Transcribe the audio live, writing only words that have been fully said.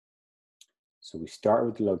So we start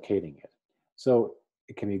with locating it. So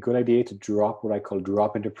it can be a good idea to drop what I call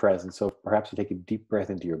drop into presence. So perhaps you take a deep breath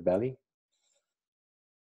into your belly.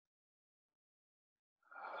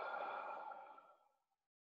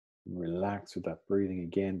 Relax with that breathing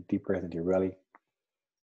again. Deep breath into your belly.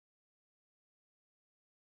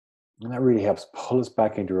 And that really helps pull us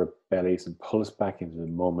back into our bellies and pull us back into the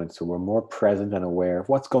moment, so we're more present and aware of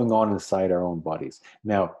what's going on inside our own bodies.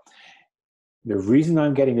 Now, the reason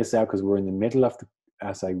I'm getting this out, because we're in the middle of,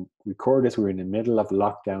 as I record this, we're in the middle of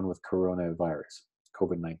lockdown with coronavirus,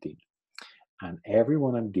 COVID-19. And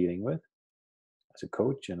everyone I'm dealing with, as a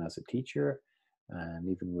coach and as a teacher, and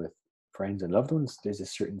even with friends and loved ones, there's a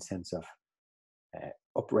certain sense of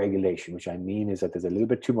upregulation, which I mean is that there's a little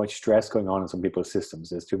bit too much stress going on in some people's systems.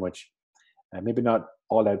 There's too much, maybe not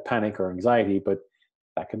all out panic or anxiety, but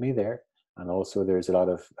that can be there. And also there's a lot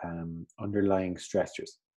of underlying stressors,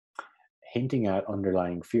 hinting at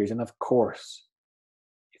underlying fears. And of course,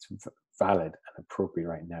 it's valid and appropriate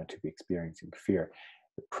right now to be experiencing fear.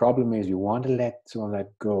 The problem is we want to let some of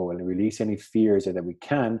that go and release any fears that we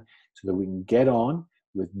can, so that we can get on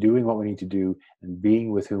with doing what we need to do and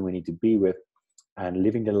being with whom we need to be with and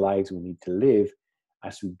living the lives we need to live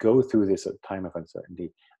as we go through this time of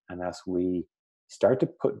uncertainty, and as we start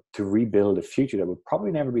to rebuild a future that will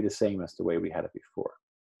probably never be the same as the way we had it before.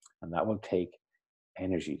 And that will take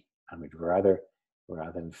energy, and we'd rather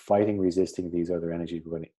than fighting, resisting these other energies,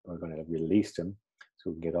 we're going to release them so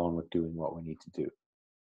we can get on with doing what we need to do.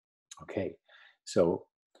 Okay, so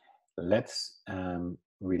let's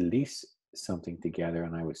release something together,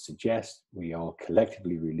 and I would suggest we all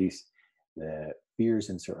collectively release the fears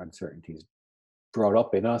and uncertainties brought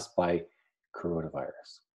up in us by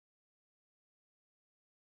coronavirus.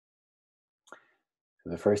 So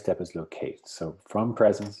the first step is locate. So from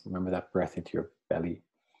presence, remember that breath into your belly.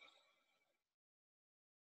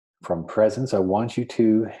 From presence, I want you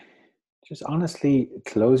to just honestly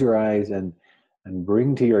close your eyes and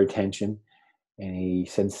bring to your attention any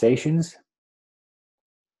sensations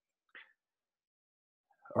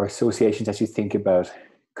or associations as you think about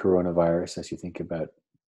coronavirus, as you think about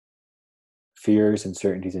fears,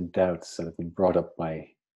 uncertainties, and doubts that have been brought up by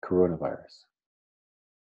coronavirus.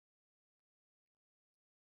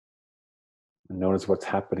 And notice what's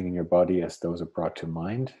happening in your body as those are brought to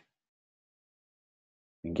mind.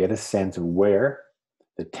 And get a sense of where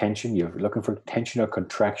the tension, you're looking for tension or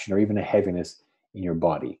contraction or even a heaviness in your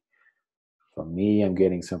body. For me, I'm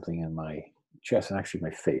getting something in my chest and actually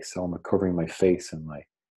my face. So I'm covering my face and my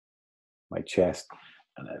chest,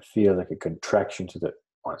 and I feel like a contraction that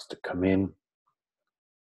wants to come in.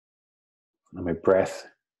 And my breath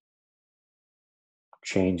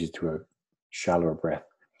changes to a shallower breath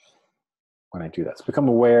when I do that. So become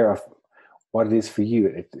aware of what it is for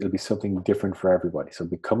you. It'll be something different for everybody. So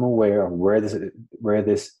become aware of where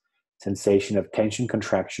this sensation of tension,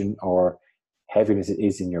 contraction, or heaviness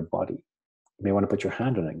is in your body. You may want to put your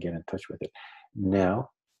hand on it and get in touch with it. Now,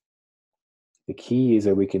 the key is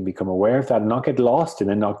that we can become aware of that and not get lost and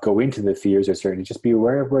then not go into the fears or certainty. Just be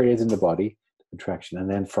aware of where it is in the body, the contraction. And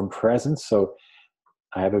then from presence, so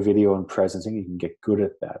I have a video on presencing. You can get good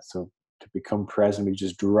at that. So to become present, we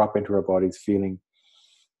just drop into our bodies, breathing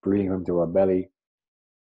into our belly,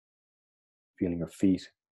 feeling your feet,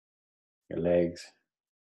 your legs,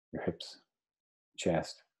 your hips,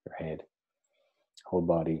 chest, your head, whole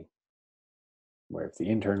body, aware of the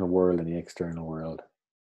internal world and the external world.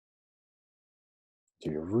 So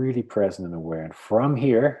you're really present and aware. And from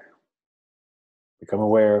here, become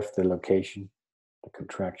aware of the location, the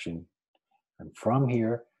contraction. And from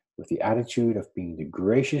here, with the attitude of being the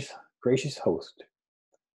gracious host,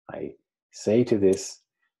 I say to this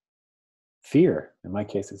fear, in my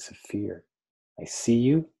case, it's a fear, I see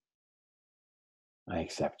you, I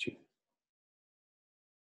accept you.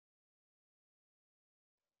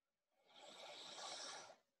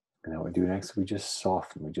 And what we do next, we just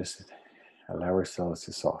soften, we just allow ourselves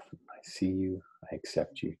to soften. I see you, I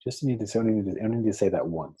accept you. Just only need to say that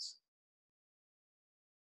once.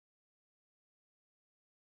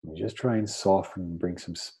 And just try and soften and bring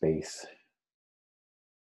some space.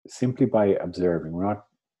 Simply by observing. We're not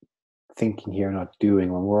thinking here, not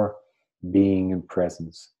doing, when we're being in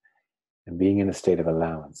presence and being in a state of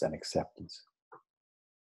allowance and acceptance.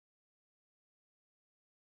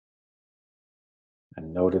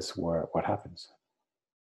 And notice what happens.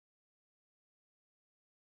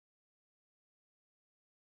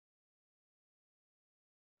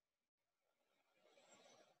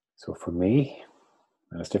 So for me,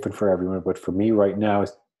 and it's different for everyone, but for me right now,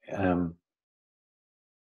 is the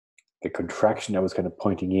contraction that was kind of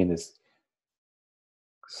pointing in is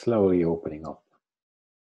slowly opening up.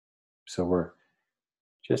 So we're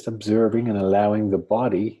just observing and allowing the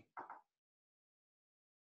body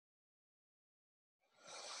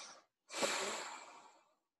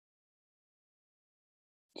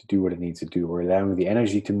to do what it needs to do. We're allowing the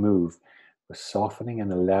energy to move. We're softening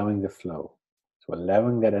and allowing the flow. So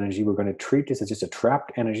allowing that energy, we're going to treat this as just a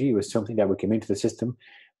trapped energy. It was something that would come into the system,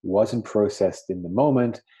 wasn't processed in the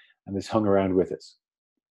moment, and this hung around with us.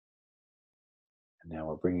 And now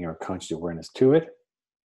we're bringing our conscious awareness to it,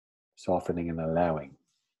 softening and allowing.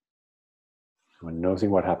 When noticing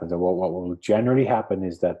what happens, and what will generally happen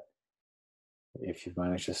is that if you've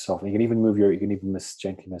managed to soften, you can even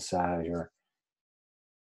gently massage or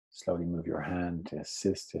slowly move your hand to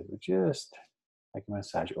assist it, just like a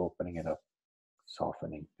massage, opening it up,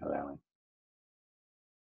 softening, allowing.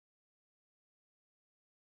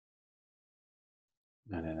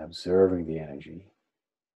 And then observing the energy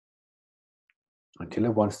until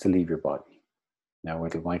it wants to leave your body. Now,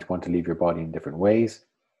 it might want to leave your body in different ways.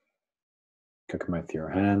 It could come out through your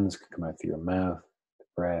hands, could come out through your mouth, the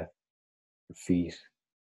breath, your feet.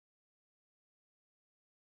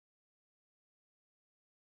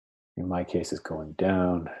 In my case, it's going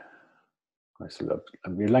down.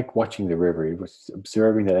 You're like watching the river. You're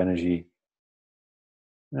observing that energy.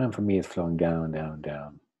 And for me, it's flowing down, down,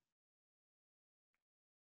 down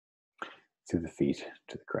through the feet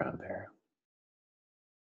to the ground there.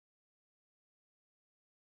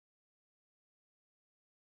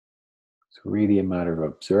 It's really a matter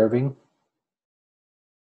of observing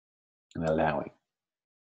and allowing.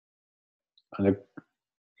 And there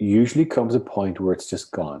usually comes a point where it's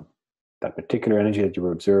just gone. That particular energy that you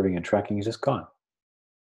were observing and tracking is just gone.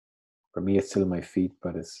 For me, it's still in my feet,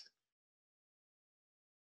 but it's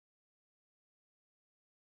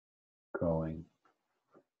going.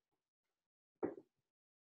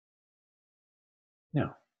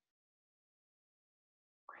 No.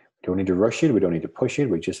 We don't need to rush it. We don't need to push it.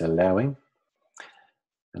 We're just allowing.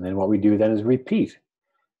 And then what we do then is repeat,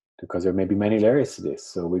 because there may be many layers to this.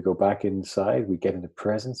 So we go back inside, we get into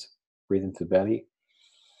presence, breathe into the belly.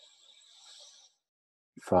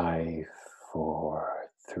 5, 4,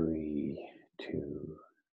 3, 2,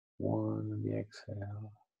 1. On the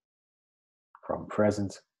exhale. From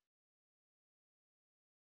presence.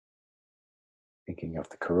 Thinking of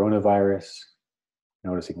the coronavirus,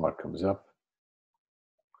 noticing what comes up.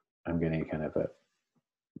 I'm getting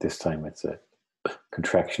this time it's a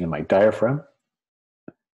contraction in my diaphragm.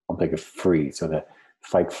 I'll take a freeze. So the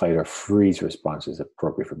fight, flight, or freeze response is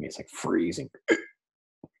appropriate for me. It's like freezing.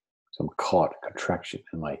 So I'm caught, contraction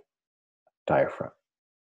in my diaphragm.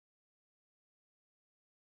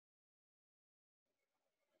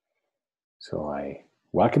 So I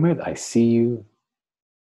welcome it. I see you.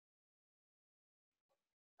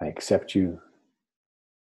 I accept you.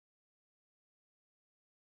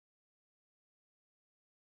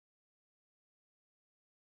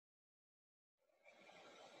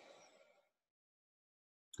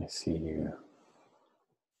 I see you.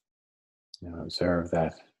 Now observe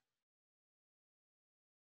that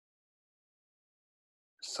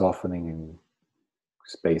softening and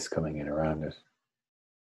space coming in around it.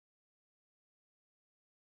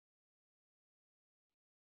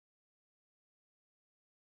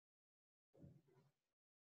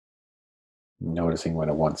 Noticing when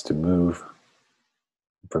it wants to move.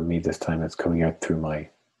 For me, this time it's coming out through my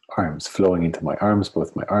arms, flowing into my arms,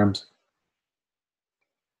 both my arms,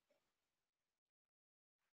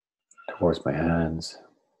 towards my hands.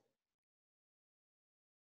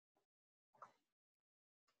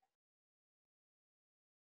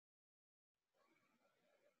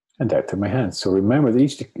 And out through my hands. So remember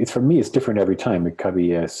that it's for me, it's different every time. It could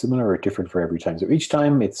be similar or different for every time. So each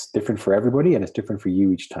time it's different for everybody and it's different for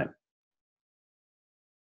you each time.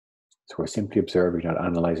 So we're simply observing, not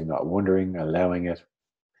analyzing, not wondering, allowing it.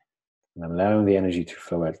 And allowing the energy to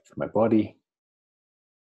flow out from my body.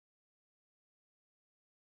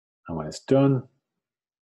 And when it's done,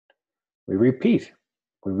 we repeat.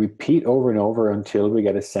 We repeat over and over until we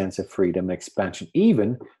get a sense of freedom and expansion,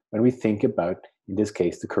 even when we think about, in this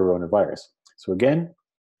case, the coronavirus. So again,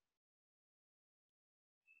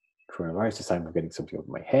 coronavirus, this time I'm getting something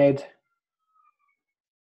over my head.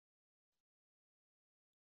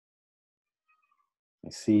 I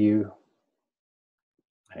see you.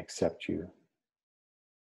 I accept you.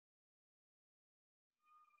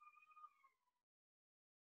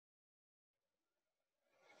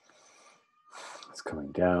 It's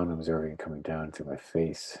coming down, observing coming down through my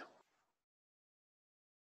face.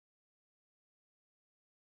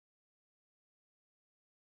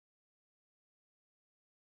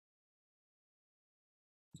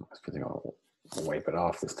 I think I'll wipe it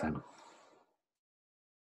off this time.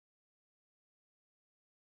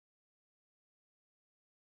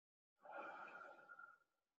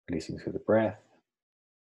 Releasing through the breath.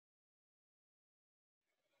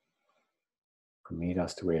 For me,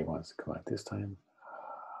 that's the way it wants to come out this time.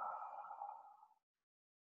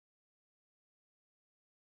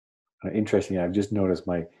 Interestingly, I've just noticed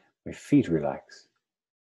my feet relax.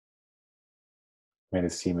 Made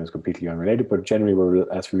it seem as completely unrelated, but generally,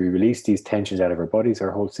 as we release these tensions out of our bodies,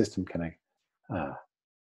 our whole system can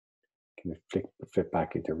flip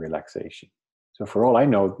back into relaxation. So, for all I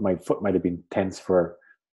know, my foot might have been tense for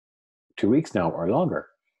 2 weeks now or longer,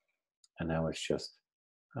 and now it's just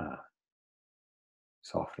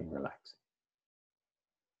softening, relaxing.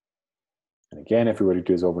 And again, if we were to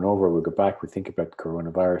do this over and over, we'll go back, we think about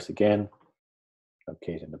coronavirus again,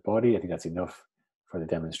 locate in the body. I think that's enough for the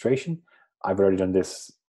demonstration. I've already done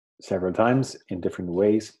this several times in different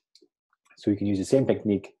ways. So you can use the same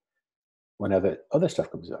technique whenever other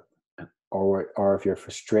stuff comes up. Or if you're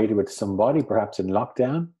frustrated with somebody, perhaps in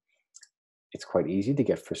lockdown, it's quite easy to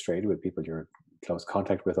get frustrated with people you're in close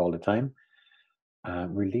contact with all the time.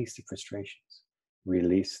 Release the frustrations,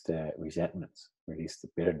 release the resentments, release the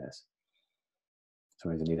bitterness.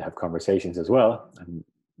 Sometimes you need to have conversations as well, and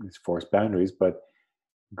it's forced boundaries, but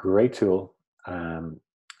great tool. And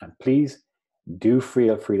please do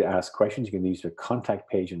feel free to ask questions. You can use the contact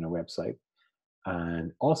page on our website.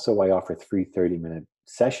 And also, I offer 30-minute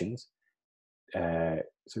sessions.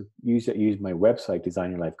 So use my website,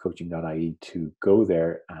 designyourlifecoaching.ie, to go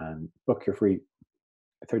there and book your free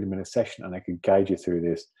 30-minute session, and I could guide you through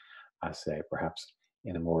this as perhaps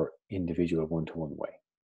in a more individual one-to-one way.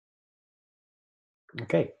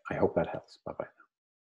 Okay, I hope that helps. Bye-bye.